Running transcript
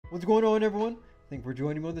What's going on, everyone? Thank you for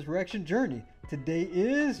joining me on this reaction journey. Today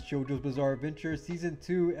is JoJo's Bizarre Adventure Season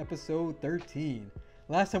 2, Episode 13.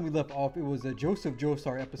 Last time we left off, it was a Joseph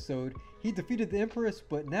Joestar episode. He defeated the Empress,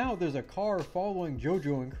 but now there's a car following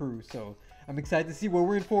JoJo and crew, so I'm excited to see what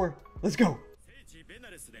we're in for. Let's go!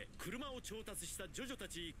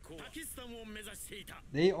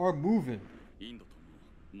 They are moving.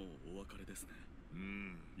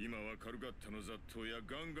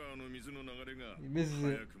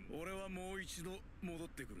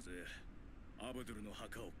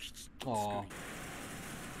 Aww.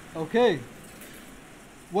 Okay.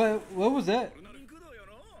 What was that?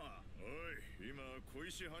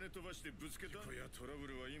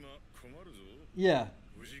 Yeah.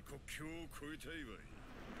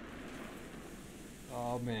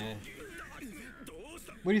 Oh man.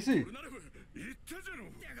 What do you see?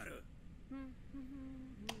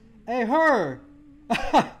 Hey, her!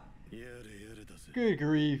 Good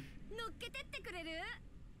grief.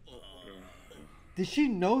 Did she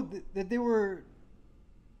know that they were...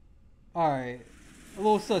 Alright. A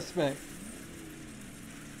little suspect.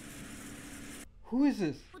 Who is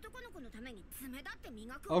this?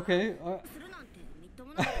 Okay.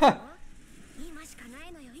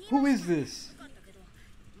 Who is this?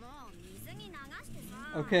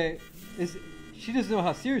 Okay. She doesn't know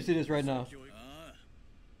how serious it is right now.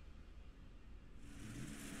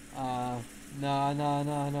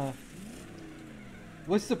 Nah.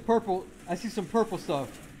 What's the purple? I see some purple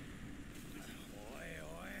stuff.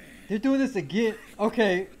 They're doing this again.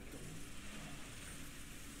 Okay.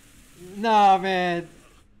 Nah, man.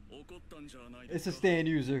 It's a stand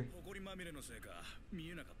user.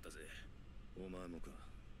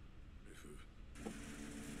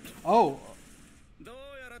 Oh.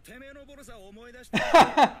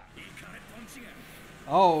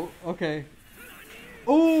 Oh, okay.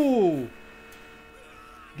 Ooh.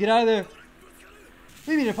 Get out of there.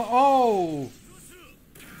 Maybe if oh.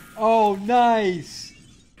 Oh, nice.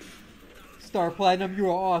 Star Platinum, you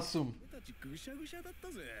are awesome.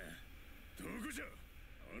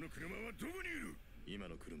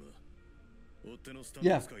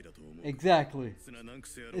 Yeah, exactly.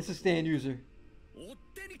 It's a stand user.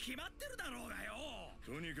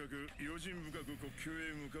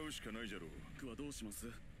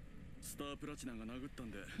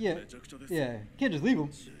 Yeah, can't just leave him.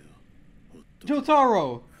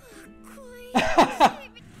 Jotaro!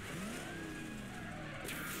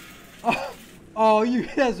 Oh,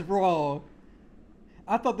 that's wrong.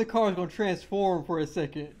 I thought the car was gonna transform for a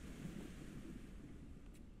second.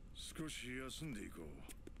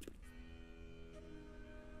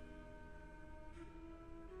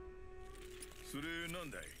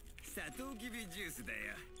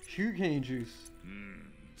 Sugarcane juice.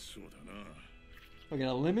 I got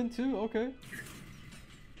a lemon too? Okay.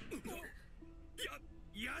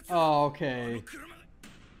 Oh, okay.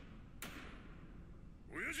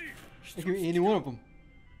 It could be any one of them.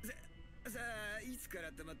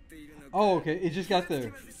 Oh, okay. It just got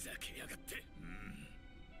there.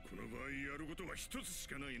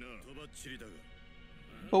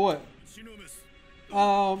 But what?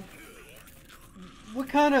 What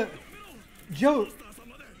kind of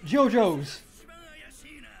JoJo's?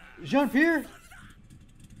 Jean-Pierre?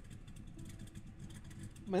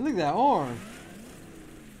 Man, look at that arm.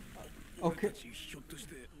 Okay.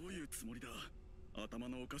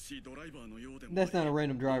 That's not a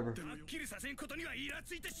random driver.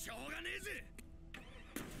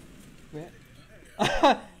 Man.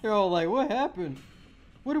 They're all like, what happened?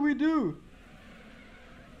 What do we do?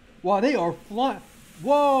 Wow, they are flying.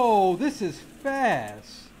 Whoa, this is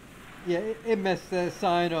fast. Yeah, it messed that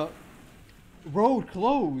sign up. Road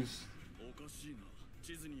closed.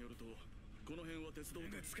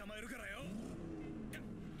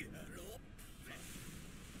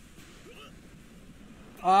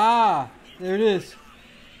 Ah, there it is.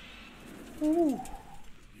 Ooh.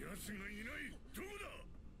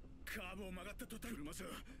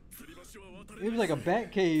 It was like a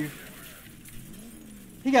bat cave.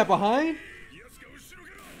 He got behind?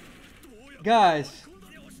 Guys.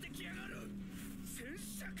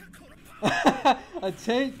 A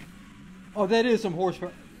tank? Oh, that is some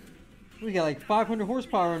horsepower. We got like 500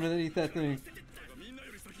 horsepower underneath that thing.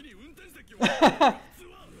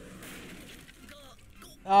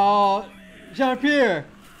 Oh, Jean-Pierre.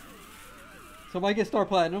 Somebody get Star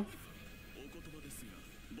Platinum.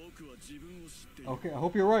 Okay, I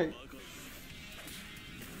hope you're right.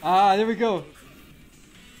 Ah, there we go.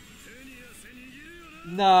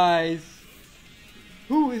 Nice.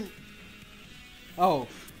 Who is... Oh.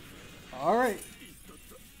 Alright.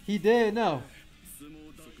 He dead now.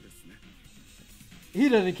 He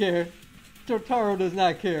doesn't care. Totaro does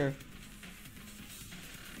not care.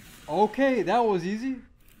 Okay, that was easy.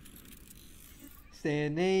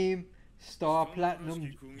 Stand name, Star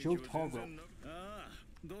Platinum Jotaro.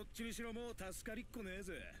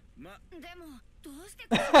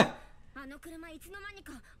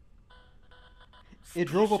 It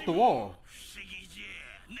drove up the wall.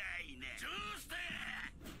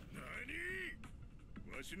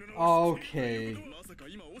 Okay.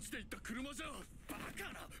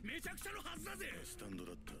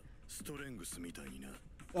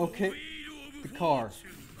 Okay. The car.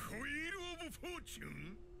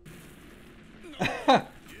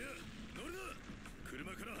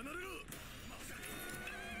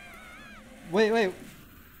 Wait.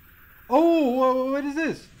 Oh, what is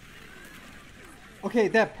this? Okay,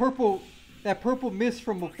 that purple mist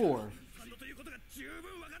from before.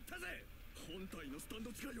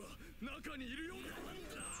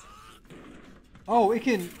 Oh,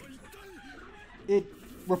 it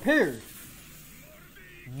repairs.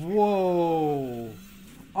 Whoa.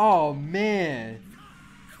 Oh, man.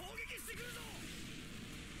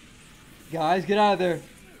 Guys, get out of there.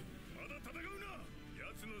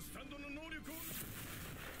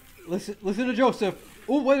 Listen to Joseph.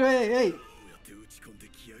 Oh, wait.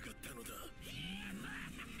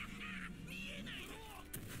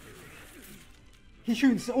 He's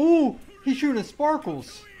shooting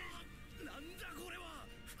sparkles.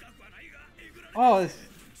 Oh,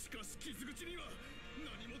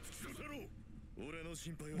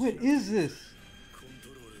 what is this?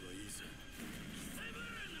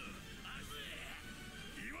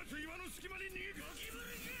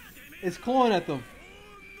 It's clawing at them.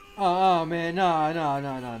 Oh man, no.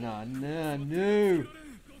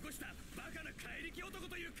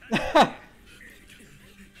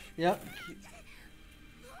 Yep.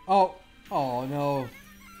 Oh no.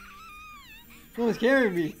 No one's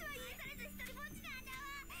carrying me.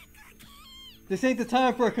 This ain't the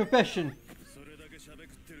time for a confession.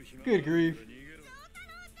 Good grief.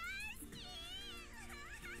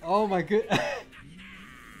 Oh my good.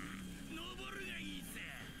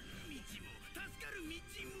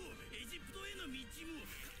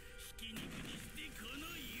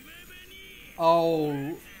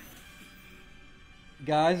 Oh.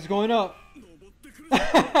 Guys, it's going up.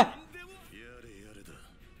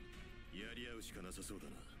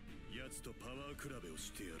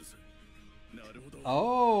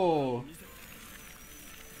 Oh.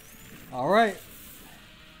 All right.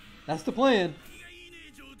 That's the plan.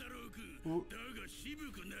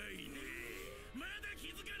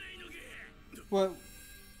 What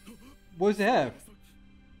does it have?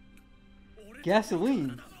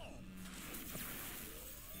 Gasoline.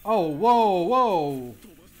 Oh, whoa.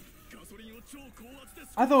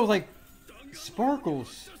 I thought it was like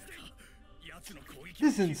sparkles.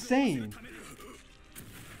 This is insane.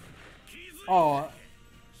 Oh,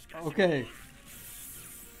 okay.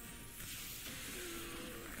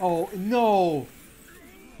 Oh, no.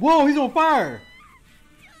 Whoa, he's on fire.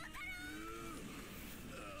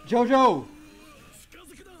 JoJo.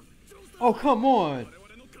 Oh, come on.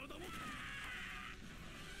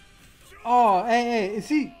 Oh, hey, is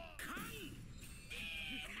he?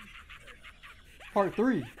 Part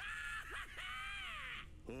 3.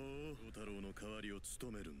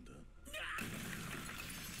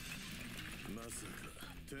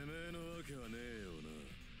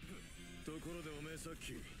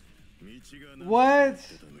 What?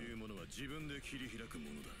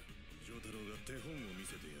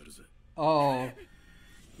 Oh.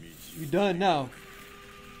 You done now.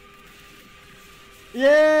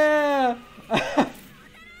 Yeah!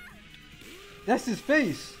 That's his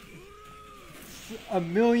face. A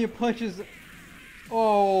million punches.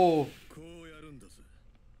 Oh.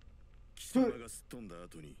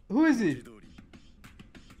 Who is he?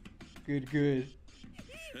 Good.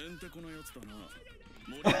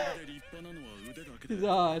 He's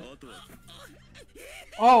odd.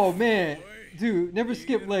 Oh man. Dude, never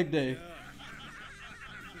skip leg day.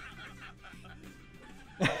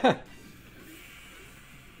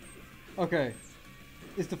 Okay.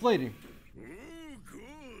 It's deflating.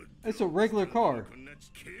 It's a regular car.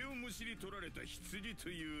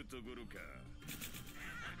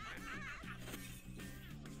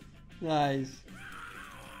 Nice.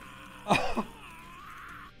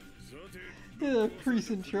 Yeah,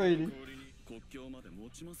 priest in training.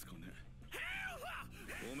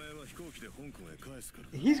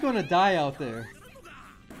 He's gonna die out there.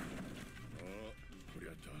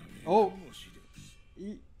 Oh.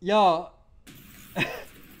 Yeah.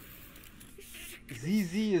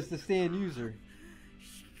 ZZ is the stand user.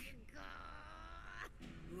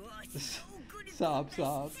 Sob,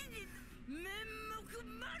 sob.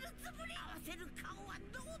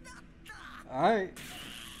 Alright.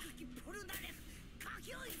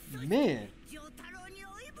 Man.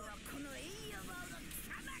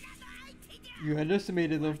 You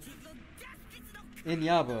underestimated them.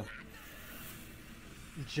 Inyaba.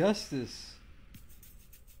 Justice.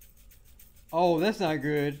 Oh, that's not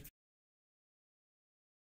good.